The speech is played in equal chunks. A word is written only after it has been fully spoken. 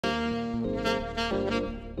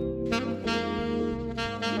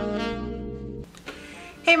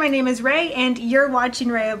Hey, my name is Ray and you're watching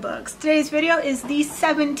Ray of Books. Today's video is the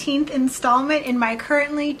 17th installment in my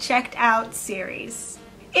currently checked out series.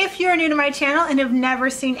 If you're new to my channel and have never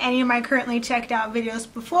seen any of my currently checked out videos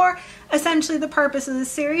before, essentially the purpose of this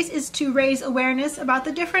series is to raise awareness about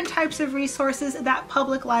the different types of resources that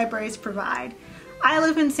public libraries provide. I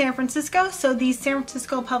live in San Francisco, so the San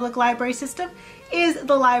Francisco Public Library System is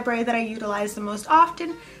the library that I utilize the most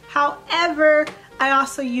often. However, I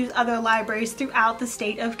also use other libraries throughout the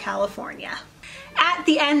state of California. At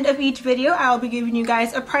the end of each video, I will be giving you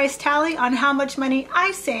guys a price tally on how much money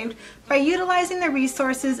I saved by utilizing the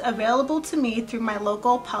resources available to me through my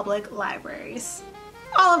local public libraries.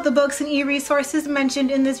 All of the books and e-resources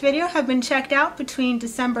mentioned in this video have been checked out between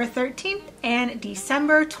December 13th and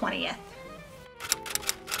December 20th.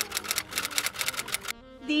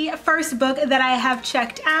 The first book that I have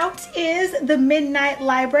checked out is The Midnight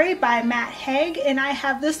Library by Matt Haig, and I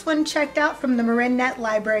have this one checked out from the MarinNet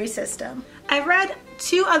library system. I've read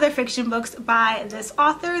two other fiction books by this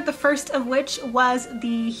author, the first of which was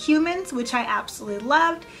The Humans, which I absolutely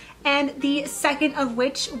loved, and the second of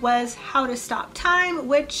which was How to Stop Time,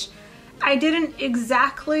 which I didn't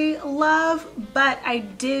exactly love, but I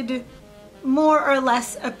did more or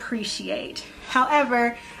less appreciate.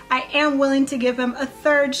 However, I am willing to give him a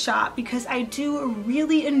third shot because I do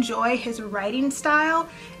really enjoy his writing style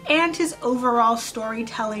and his overall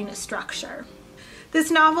storytelling structure. This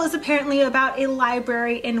novel is apparently about a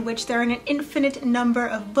library in which there are an infinite number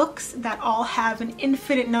of books that all have an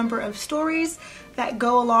infinite number of stories that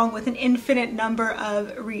go along with an infinite number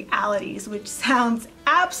of realities, which sounds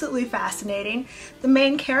absolutely fascinating. The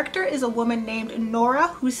main character is a woman named Nora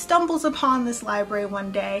who stumbles upon this library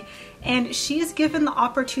one day, and she is given the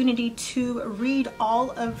opportunity to read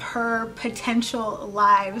all of her potential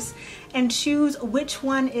lives and choose which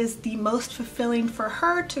one is the most fulfilling for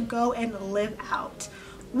her to go and live out,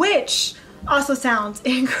 which also sounds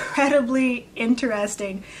incredibly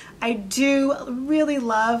interesting. I do really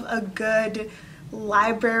love a good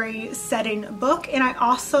library setting book, and I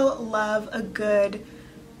also love a good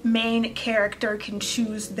main character can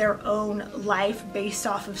choose their own life based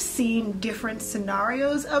off of seeing different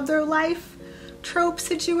scenarios of their life trope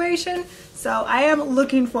situation. So I am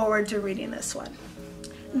looking forward to reading this one.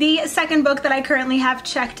 The second book that I currently have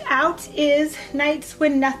checked out is Nights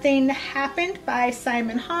When Nothing Happened by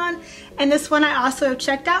Simon Hahn, and this one I also have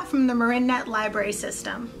checked out from the MarinNet library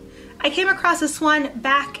system. I came across this one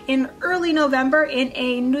back in early November in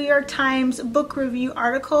a New York Times book review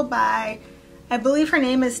article by, I believe her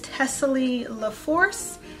name is Tessely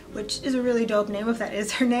LaForce, which is a really dope name if that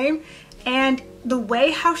is her name. And the way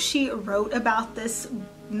how she wrote about this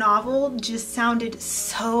novel just sounded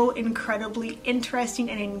so incredibly interesting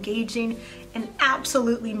and engaging and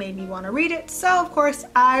absolutely made me want to read it. So of course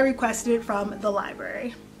I requested it from the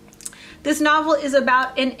library. This novel is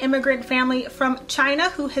about an immigrant family from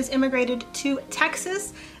China who has immigrated to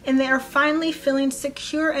Texas, and they are finally feeling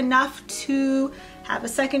secure enough to have a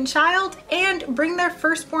second child and bring their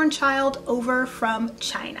firstborn child over from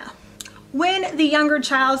China. When the younger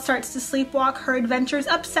child starts to sleepwalk, her adventures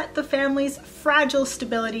upset the family's fragile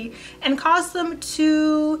stability and cause them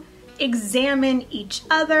to examine each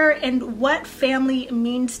other and what family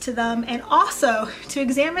means to them, and also to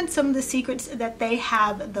examine some of the secrets that they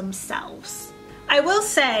have themselves. I will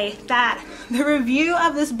say that the review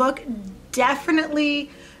of this book definitely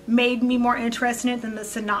made me more interested in it than the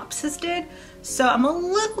synopsis did, so I'm a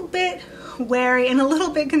little bit wary and a little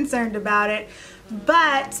bit concerned about it,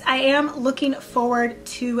 but I am looking forward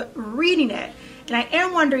to reading it. And I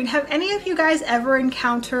am wondering, have any of you guys ever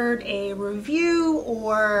encountered a review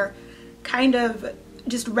or kind of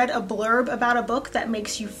just read a blurb about a book that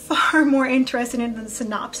makes you far more interested in it than the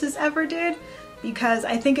synopsis ever did? Because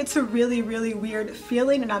I think it's a really, really weird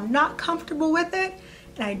feeling and I'm not comfortable with it,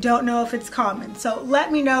 and I don't know if it's common. So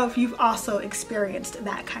let me know if you've also experienced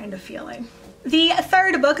that kind of feeling. The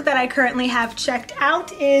third book that I currently have checked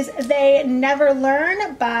out is They Never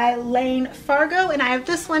Learn by Lane Fargo, and I have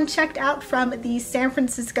this one checked out from the San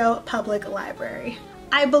Francisco Public Library.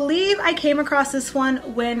 I believe I came across this one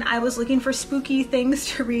when I was looking for spooky things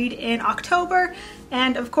to read in October,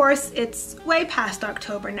 and of course it's way past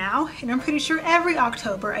October now, and I'm pretty sure every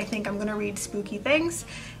October I think I'm gonna read spooky things,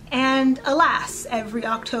 and alas, every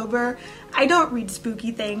October I don't read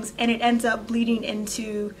spooky things and it ends up bleeding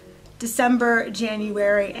into December,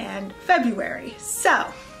 January, and February.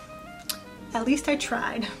 So at least I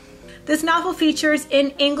tried. This novel features an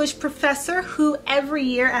English professor who every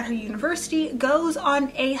year at her university goes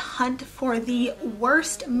on a hunt for the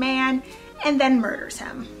worst man and then murders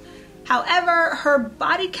him. However, her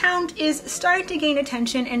body count is starting to gain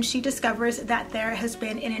attention, and she discovers that there has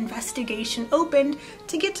been an investigation opened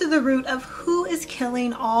to get to the root of who is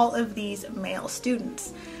killing all of these male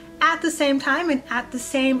students. At the same time and at the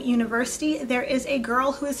same university, there is a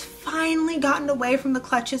girl who has finally gotten away from the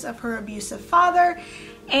clutches of her abusive father,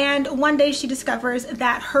 and one day she discovers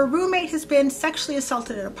that her roommate has been sexually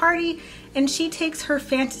assaulted at a party, and she takes her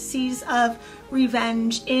fantasies of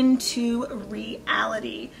revenge into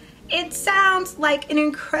reality. It sounds like an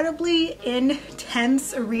incredibly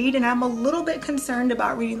intense read, and I'm a little bit concerned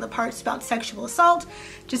about reading the parts about sexual assault,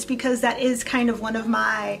 just because that is kind of one of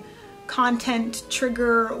my content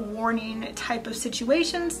trigger warning type of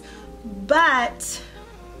situations, but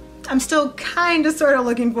I'm still kind of sort of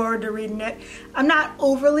looking forward to reading it. I'm not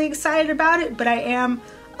overly excited about it, but I am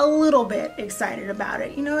a little bit excited about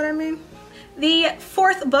it. You know what I mean? The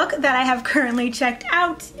fourth book that I have currently checked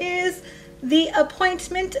out is The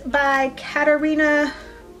Appointment by Katerina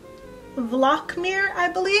Vlokmir, I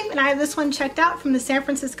believe, and I have this one checked out from the San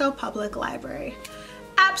Francisco Public Library.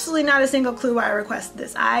 Absolutely not a single clue why I requested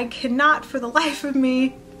this. I cannot for the life of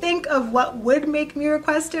me think of what would make me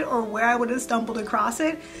request it or where I would have stumbled across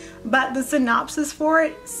it, but the synopsis for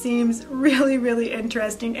it seems really, really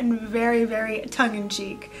interesting and very, very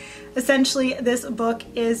tongue-in-cheek. Essentially, this book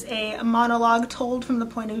is a monologue told from the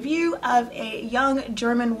point of view of a young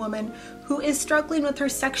German woman who is struggling with her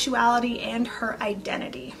sexuality and her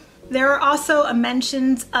identity. There are also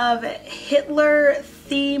mentions of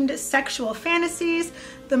Hitler-themed sexual fantasies,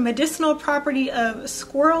 the medicinal property of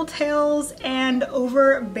squirrel tails, and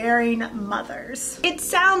overbearing mothers. It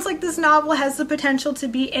sounds like this novel has the potential to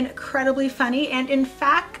be incredibly funny, and in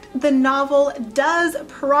fact, the novel does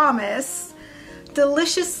promise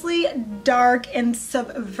deliciously dark and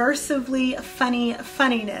subversively funny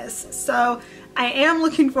funniness. So I am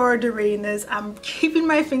looking forward to reading this. I'm keeping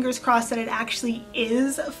my fingers crossed that it actually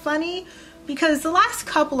is funny, because the last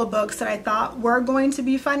couple of books that I thought were going to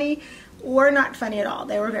be funny were not funny at all.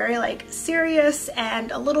 They were very like serious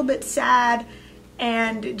and a little bit sad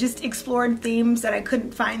and just explored themes that I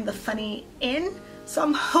couldn't find the funny in. So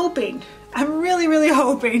I'm really, really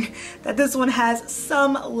hoping that this one has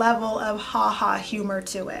some level of ha-ha humor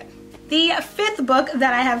to it. The fifth book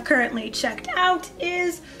that I have currently checked out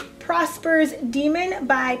is Prosper's Demon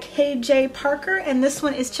by K.J. Parker, and this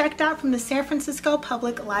one is checked out from the San Francisco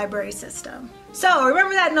Public Library System. So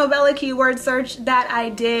remember that novella keyword search that I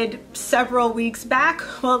did several weeks back?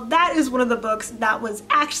 Well, that is one of the books that was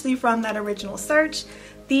actually from that original search.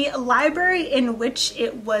 The library in which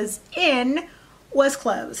it was in was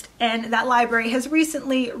closed, and that library has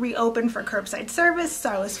recently reopened for curbside service, so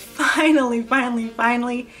I was finally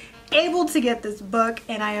able to get this book,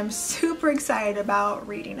 and I am super excited about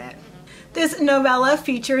reading it. This novella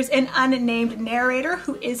features an unnamed narrator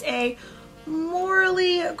who is a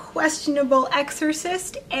morally questionable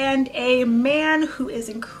exorcist and a man who is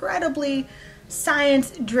incredibly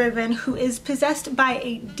science-driven, who is possessed by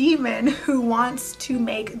a demon who wants to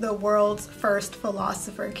make the world's first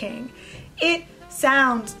philosopher king. It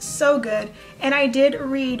sounds so good, and I did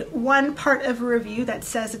read one part of a review that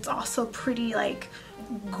says it's also pretty like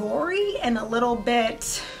gory and a little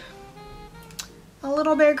bit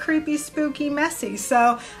creepy, spooky, messy.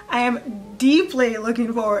 So I am deeply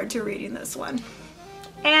looking forward to reading this one.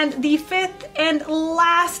 And the fifth and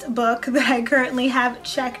last book that I currently have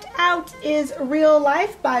checked out is Real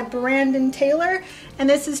Life by Brandon Taylor, and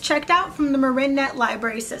this is checked out from the MarinNet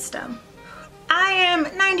library system. I am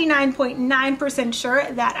 99.9% sure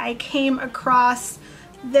that I came across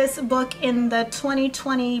this book in the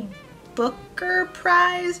 2020 Booker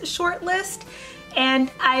Prize shortlist,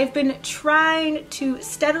 and I've been trying to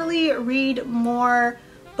steadily read more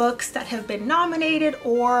books that have been nominated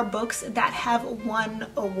or books that have won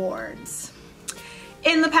awards.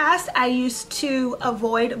 In the past, I used to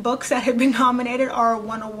avoid books that had been nominated or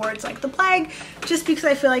won awards like the plague, just because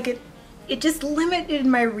I feel like it just limited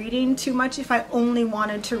my reading too much if I only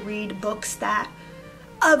wanted to read books that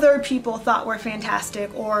other people thought were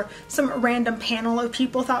fantastic or some random panel of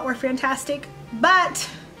people thought were fantastic. But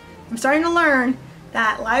I'm starting to learn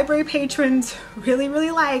that library patrons really,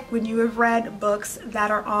 really like when you have read books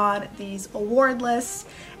that are on these award lists,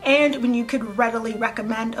 and when you could readily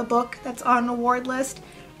recommend a book that's on an award list.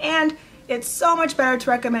 And it's so much better to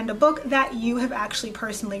recommend a book that you have actually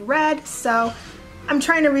personally read. So I'm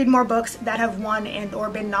trying to read more books that have won and or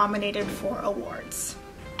been nominated for awards.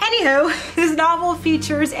 Anywho, this novel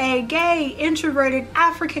features a gay, introverted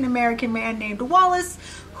African-American man named Wallace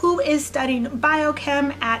who is studying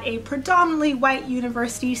biochem at a predominantly white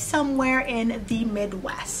university somewhere in the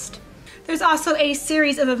Midwest. There's also a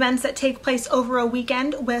series of events that take place over a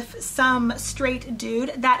weekend with some straight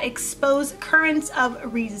dude that expose currents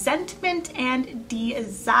of resentment and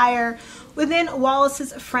desire within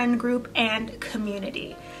Wallace's friend group and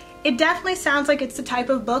community. It definitely sounds like it's the type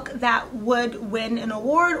of book that would win an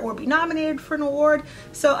award or be nominated for an award,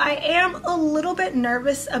 so I am a little bit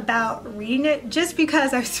nervous about reading it just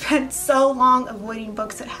because I've spent so long avoiding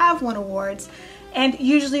books that have won awards, and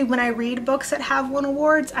usually when I read books that have won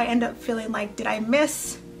awards, I end up feeling like, did I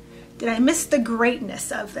miss the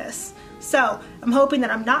greatness of this? So I'm hoping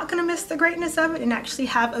that I'm not going to miss the greatness of it and actually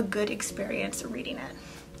have a good experience reading it.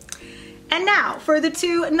 And now for the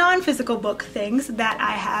two non-physical book things that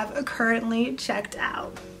I have currently checked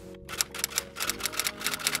out.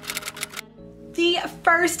 The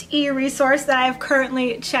first e-resource that I have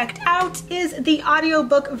currently checked out is the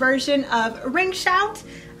audiobook version of Ring Shout.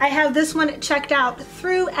 I have this one checked out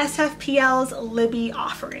through SFPL's Libby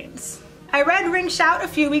offerings. I read Ring Shout a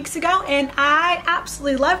few weeks ago and I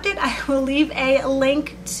absolutely loved it. I will leave a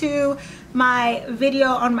link to my video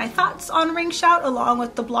on my thoughts on Ring Shout along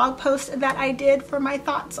with the blog post that I did for my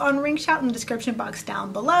thoughts on Ring Shout in the description box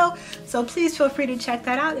down below. So please feel free to check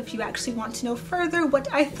that out if you actually want to know further what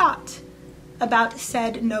I thought about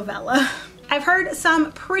said novella. I've heard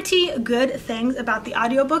some pretty good things about the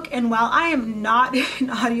audiobook, and while I am not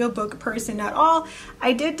an audiobook person at all,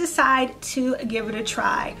 I did decide to give it a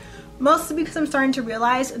try. Mostly because I'm starting to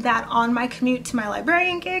realize that on my commute to my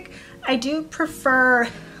librarian gig, I do prefer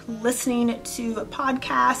listening to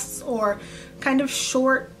podcasts or kind of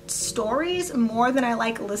short stories more than I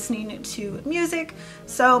like listening to music.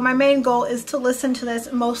 So my main goal is to listen to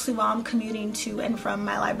this mostly while I'm commuting to and from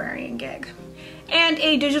my librarian gig. And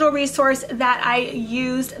a digital resource that I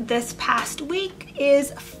used this past week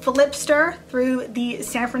is Flipster through the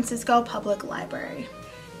San Francisco Public Library.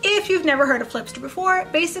 If you've never heard of Flipster before,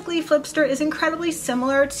 basically Flipster is incredibly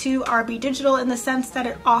similar to RB Digital in the sense that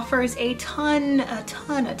it offers a ton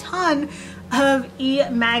of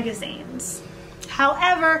e-magazines.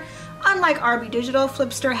 However, unlike RB Digital,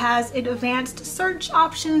 Flipster has advanced search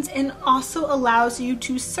options and also allows you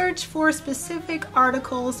to search for specific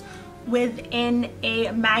articles within a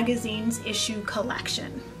magazine's issue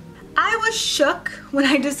collection. I was shook when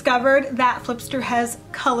I discovered that Flipster has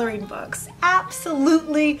coloring books.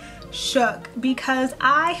 Absolutely shook, because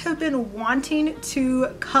I have been wanting to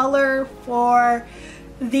color for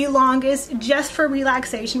the longest just for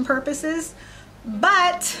relaxation purposes,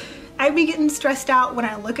 but I'd be getting stressed out when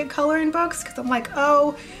I look at coloring books because I'm like,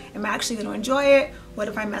 oh, am I actually going to enjoy it? What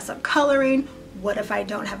if I mess up coloring? What if I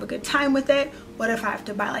don't have a good time with it? What if I have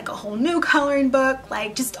to buy like a whole new coloring book?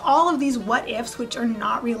 Like, just all of these what ifs, which are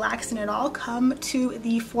not relaxing at all, come to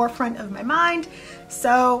the forefront of my mind.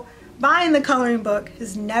 So buying the coloring book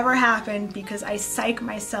has never happened because I psych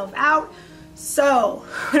myself out. So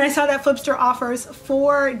when I saw that Flipster offers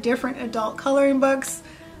 4 different adult coloring books,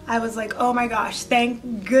 I was like, oh my gosh,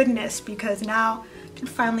 thank goodness, because now I can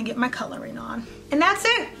finally get my coloring on. And that's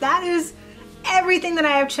it. That is everything that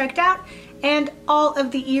I have checked out and all of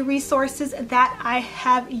the e-resources that I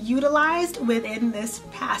have utilized within this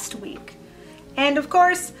past week. And of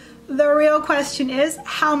course, the real question is,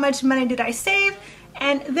 how much money did I save?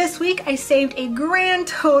 And this week I saved a grand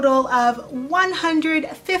total of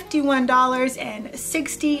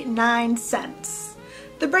 $151.69.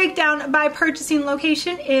 The breakdown by purchasing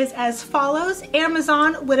location is as follows.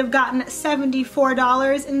 Amazon would have gotten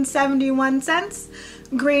 $74.71.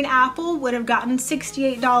 Green Apple would have gotten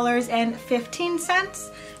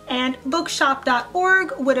 $68.15, and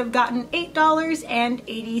Bookshop.org would have gotten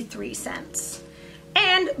 $8.83.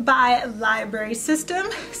 And by library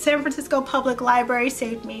system, San Francisco Public Library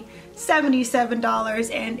saved me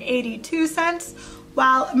 $77.82,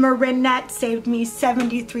 while MarinNet saved me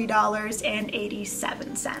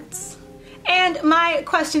 $73.87. And my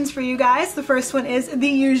questions for you guys, the first one is the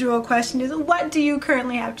usual question is, what do you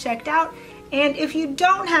currently have checked out? And if you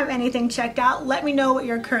don't have anything checked out, let me know what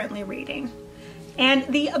you're currently reading. And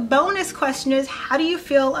the bonus question is, how do you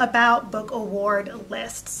feel about book award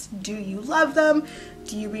lists? Do you love them?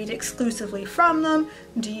 Do you read exclusively from them?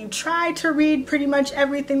 Do you try to read pretty much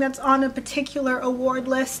everything that's on a particular award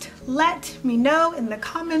list? Let me know in the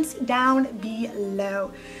comments down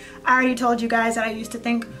below. I already told you guys that I used to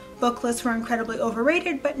think book lists were incredibly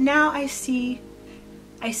overrated, but now I see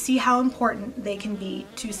how important they can be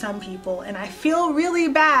to some people, and I feel really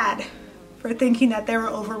bad for thinking that they were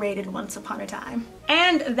overrated once upon a time.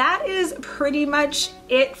 And that is pretty much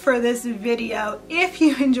it for this video. If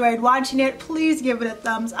you enjoyed watching it, please give it a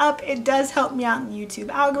thumbs up. It does help me out in the YouTube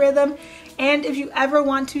algorithm. And if you ever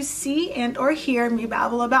want to see and or hear me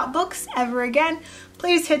babble about books ever again,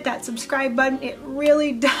 please hit that subscribe button. It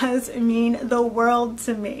really does mean the world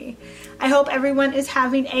to me. I hope everyone is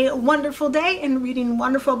having a wonderful day and reading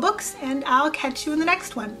wonderful books, and I'll catch you in the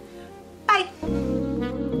next one. Bye!